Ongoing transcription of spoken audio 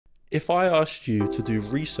If I asked you to do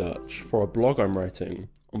research for a blog I'm writing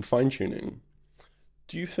on fine-tuning,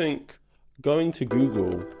 do you think going to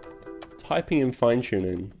Google, typing in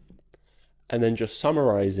fine-tuning, and then just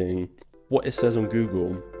summarizing what it says on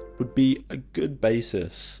Google would be a good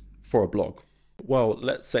basis for a blog? Well,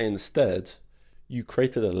 let's say instead you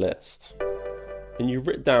created a list and you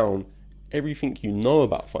wrote down everything you know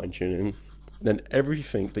about fine-tuning, and then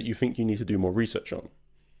everything that you think you need to do more research on.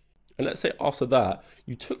 And let's say after that,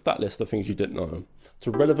 you took that list of things you didn't know to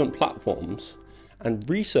relevant platforms and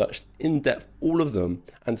researched in depth all of them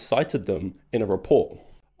and cited them in a report.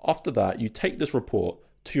 After that, you take this report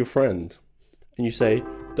to your friend and you say,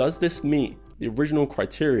 does this meet the original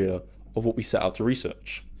criteria of what we set out to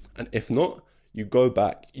research? And if not, you go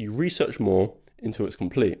back, you research more until it's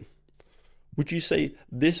complete. Would you say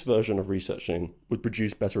this version of researching would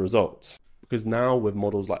produce better results? Because now with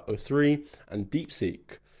models like O3 and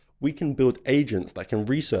DeepSeek, we can build agents that can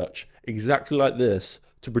research exactly like this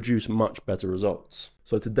to produce much better results.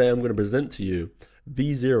 So today I'm going to present to you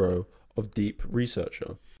V0 of Deep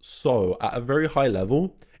Researcher. So at a very high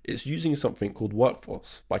level, it's using something called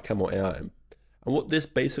Workforce by Camel AI. And what this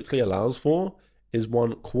basically allows for is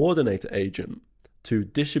one coordinator agent to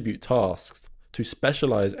distribute tasks to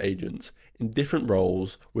specialize agents in different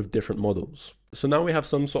roles with different models. So now we have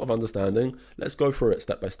some sort of understanding. Let's go through it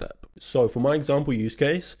step by step. So for my example use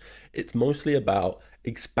case, it's mostly about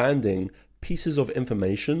expanding pieces of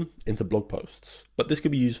information into blog posts, but this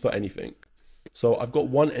could be used for anything. So I've got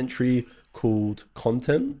one entry called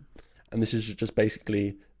content, and this is just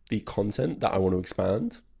basically the content that I want to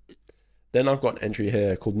expand. Then I've got an entry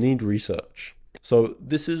here called need research. So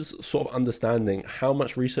this is sort of understanding how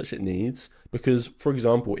much research it needs, because for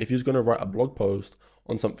example, if you're going to write a blog post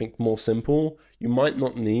on something more simple, you might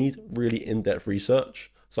not need really in-depth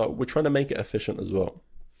research. So we're trying to make it efficient as well.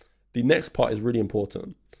 The next part is really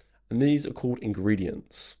important, and these are called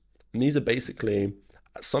ingredients. And these are basically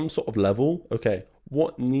at some sort of level, okay,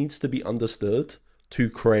 what needs to be understood to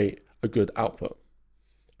create a good output?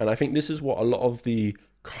 And I think this is what a lot of the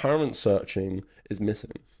current searching is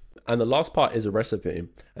missing. And the last part is a recipe.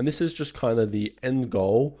 And this is just kind of the end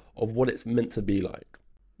goal of what it's meant to be like.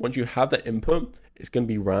 Once you have that input, it's going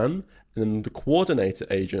to be ran, and then the coordinator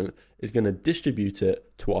agent is going to distribute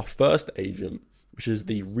it to our first agent, which is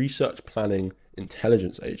the research planning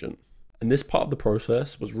intelligence agent. And this part of the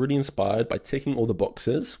process was really inspired by Ticking All the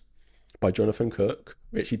Boxes by Jonathan Cook.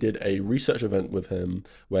 We actually did a research event with him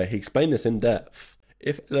where he explained this in depth.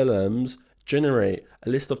 If LLMs generate a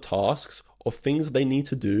list of tasks or things they need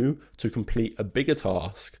to do to complete a bigger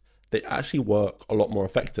task, they actually work a lot more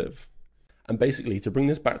effective. And basically, to bring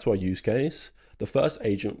this back to our use case, the first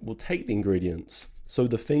agent will take the ingredients, so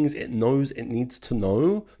the things it knows it needs to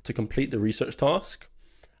know to complete the research task,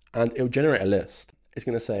 and it will generate a list. It's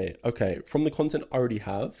going to say, okay, from the content I already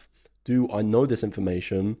have, do I know this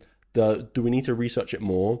information? Do we need to research it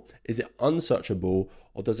more? Is it unsearchable,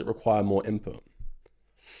 or does it require more input?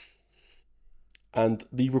 And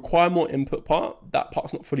the require more input part, that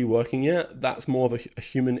part's not fully working yet. That's more of a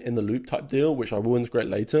human in the loop type deal, which I will integrate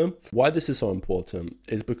later. Why this is so important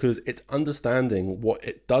is because it's understanding what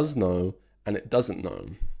it does know and it doesn't know.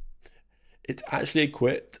 It's actually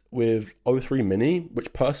equipped with O3 Mini,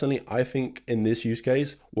 which personally I think in this use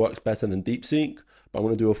case works better than DeepSeek, but I'm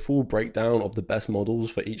going to do a full breakdown of the best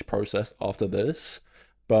models for each process after this.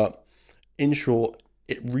 But in short,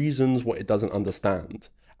 it reasons what it doesn't understand.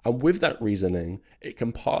 And with that reasoning, it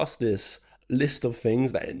can pass this list of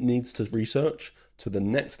things that it needs to research to the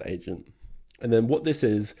next agent. And then what this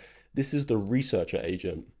is the researcher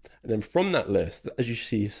agent. And then from that list, as you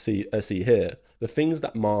see here, the things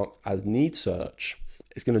that mark as need search,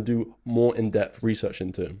 it's going to do more in-depth research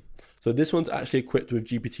into. So this one's actually equipped with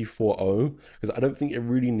GPT-4o because I don't think it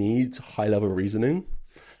really needs high-level reasoning.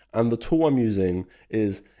 And the tool I'm using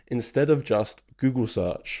is, instead of just Google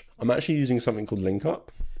search, I'm actually using something called LinkUp.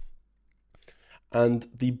 And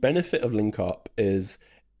the benefit of LinkUp is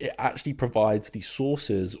it actually provides the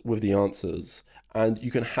sources with the answers, and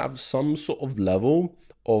you can have some sort of level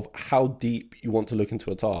of how deep you want to look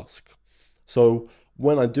into a task. So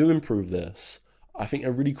when I do improve this, I think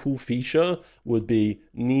a really cool feature would be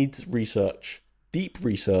needs research, deep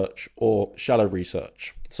research, or shallow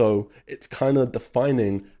research. So it's kind of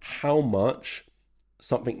defining how much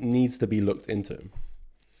something needs to be looked into.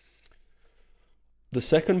 The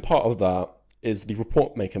second part of that is the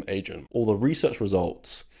report maker agent, all the research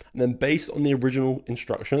results. And then based on the original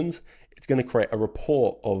instructions, it's going to create a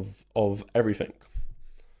report of everything.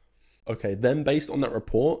 Okay, then based on that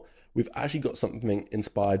report, we've actually got something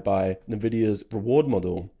inspired by NVIDIA's reward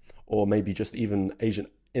model, or maybe just even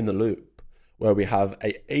agent in the loop, where we have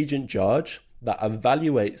a agent judge that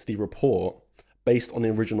evaluates the report based on the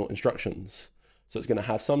original instructions. So it's going to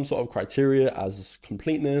have some sort of criteria as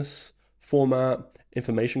completeness, format,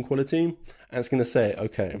 information quality, and it's going to say,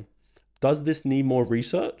 okay, does this need more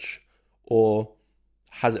research or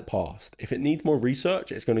has it passed? If it needs more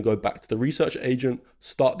research, it's going to go back to the research agent,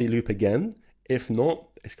 start the loop again. If not,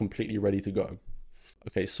 it's completely ready to go.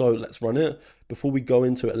 Okay, so let's run it. Before we go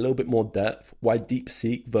into it a little bit more depth, why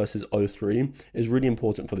DeepSeek versus O3 is really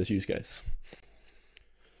important for this use case.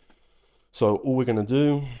 So all we're going to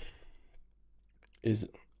do is,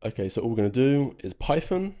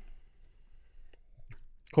 Python,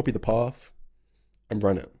 copy the path and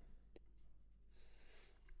run it.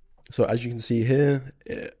 So as you can see here,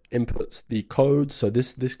 it inputs the code. So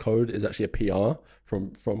this code is actually a PR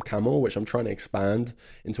from Camel, which I'm trying to expand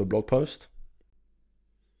into a blog post.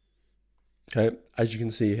 Okay, as you can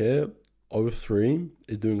see here, O3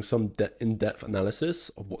 is doing some in-depth analysis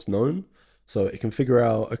of what's known. So it can figure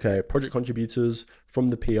out, okay, project contributors from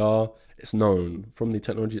the PR, it's known. From the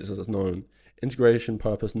technology, it says it's known. Integration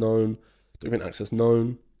purpose, known. Document access,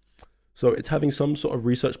 known. So it's having some sort of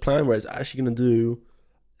research plan where it's actually going to do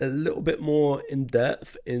a little bit more in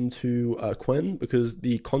depth into Qwen, because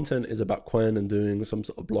the content is about Qwen and doing some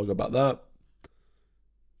sort of blog about that.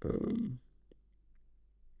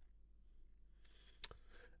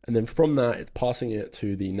 And then from that, it's passing it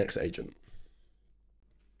to the next agent.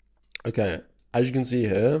 Okay, as you can see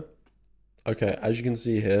here,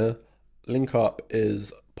 link up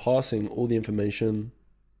is passing all the information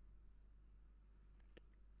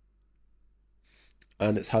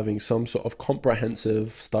and it's having some sort of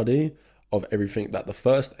comprehensive study of everything that the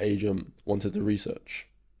first agent wanted to research.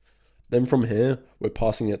 Then from here, we're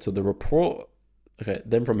passing it to the report.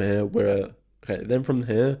 Then from here, we're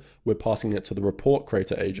passing it to the report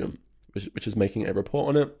creator agent, which is making a report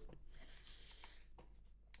on it.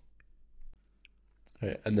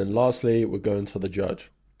 Okay, and then lastly, we're going to the judge.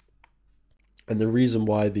 And the reason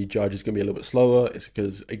why the judge is going to be a little bit slower is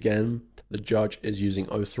because, again, the judge is using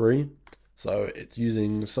O3. So it's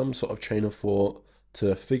using some sort of chain of thought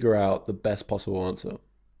to figure out the best possible answer. And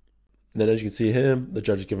then as you can see here, the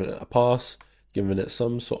judge is giving it a pass, giving it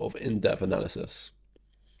some sort of in-depth analysis.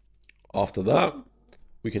 After that,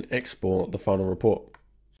 we can export the final report.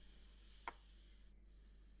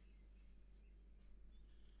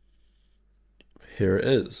 Here it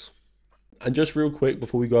is. And just real quick,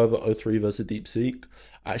 before we go over O3 versus DeepSeek,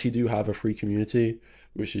 I actually do have a free community,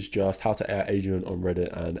 which is just how to AI agent on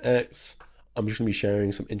Reddit and X. I'm just going to be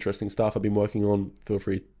sharing some interesting stuff I've been working on. Feel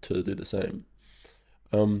free to do the same.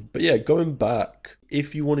 But yeah, going back,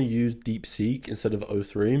 if you want to use DeepSeek instead of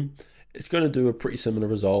O3, it's going to do a pretty similar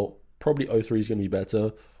result. Probably O3 is going to be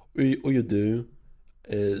better. All you do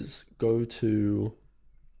is go to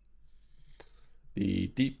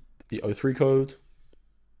the O3 code.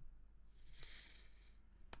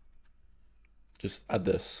 Just add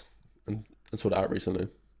this and sort it out recently.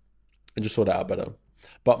 And just sort it out better.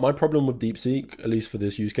 But my problem with DeepSeek, at least for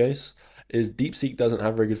this use case, is DeepSeek doesn't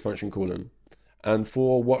have very good function calling. And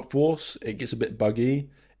for workforce, it gets a bit buggy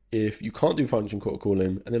if you can't do function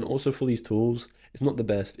calling. And then also for these tools, it's not the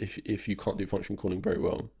best if you can't do function calling very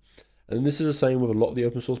well. And this is the same with a lot of the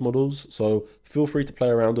open source models. So feel free to play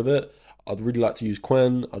around with it. I'd really like to use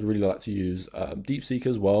Qwen. I'd really like to use DeepSeek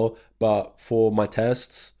as well. But for my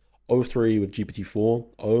tests, O3 with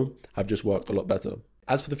GPT-4o have just worked a lot better.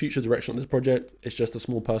 As for the future direction of this project, it's just a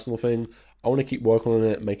small personal thing. I want to keep working on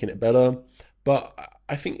it, making it better. But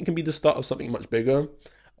I think it can be the start of something much bigger.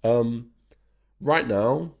 Right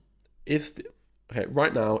now, if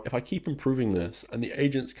I keep improving this and the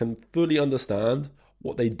agents can fully understand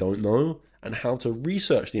what they don't know and how to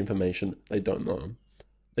research the information they don't know,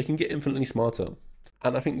 they can get infinitely smarter.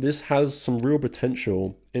 And I think this has some real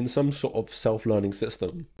potential in some sort of self-learning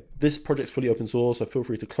system. This project's fully open source, so feel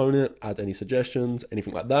free to clone it, add any suggestions,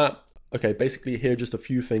 anything like that. Okay, basically here are just a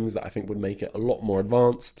few things that I think would make it a lot more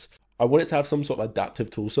advanced. I want it to have some sort of adaptive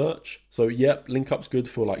tool search. So yep, link up's good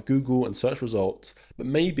for like Google and search results, but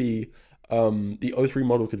maybe the O3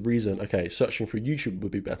 model could reason, okay, searching through YouTube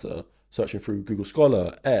would be better, searching through Google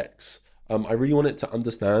Scholar, X. I really want it to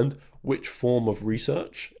understand which form of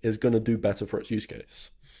research is going to do better for its use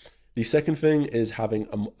case. The second thing is having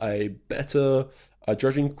a better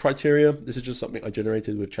judging criteria. This is just something I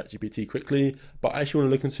generated with ChatGPT quickly, but I actually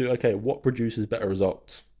want to look into, okay, what produces better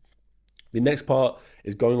results? The next part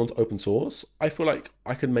is going on to open source. I feel like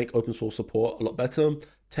I can make open source support a lot better,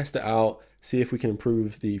 test it out, see if we can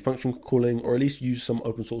improve the function calling, or at least use some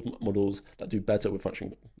open source models that do better with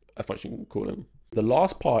function calling. The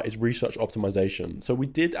last part is research optimization. So we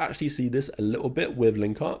did actually see this a little bit with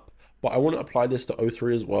LinkUp, but I want to apply this to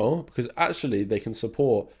O3 as well, because actually they can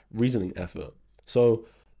support reasoning effort. So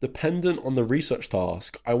dependent on the research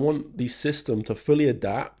task, I want the system to fully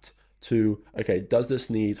adapt to, okay, does this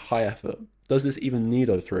need high effort? Does this even need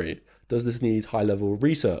O3? Does this need high level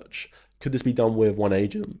research? Could this be done with one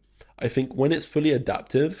agent? I think when it's fully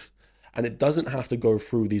adaptive and it doesn't have to go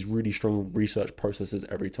through these really strong research processes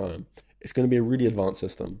every time, it's going to be a really advanced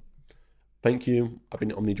system. Thank you. I've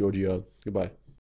been Omni Giorgio. Goodbye.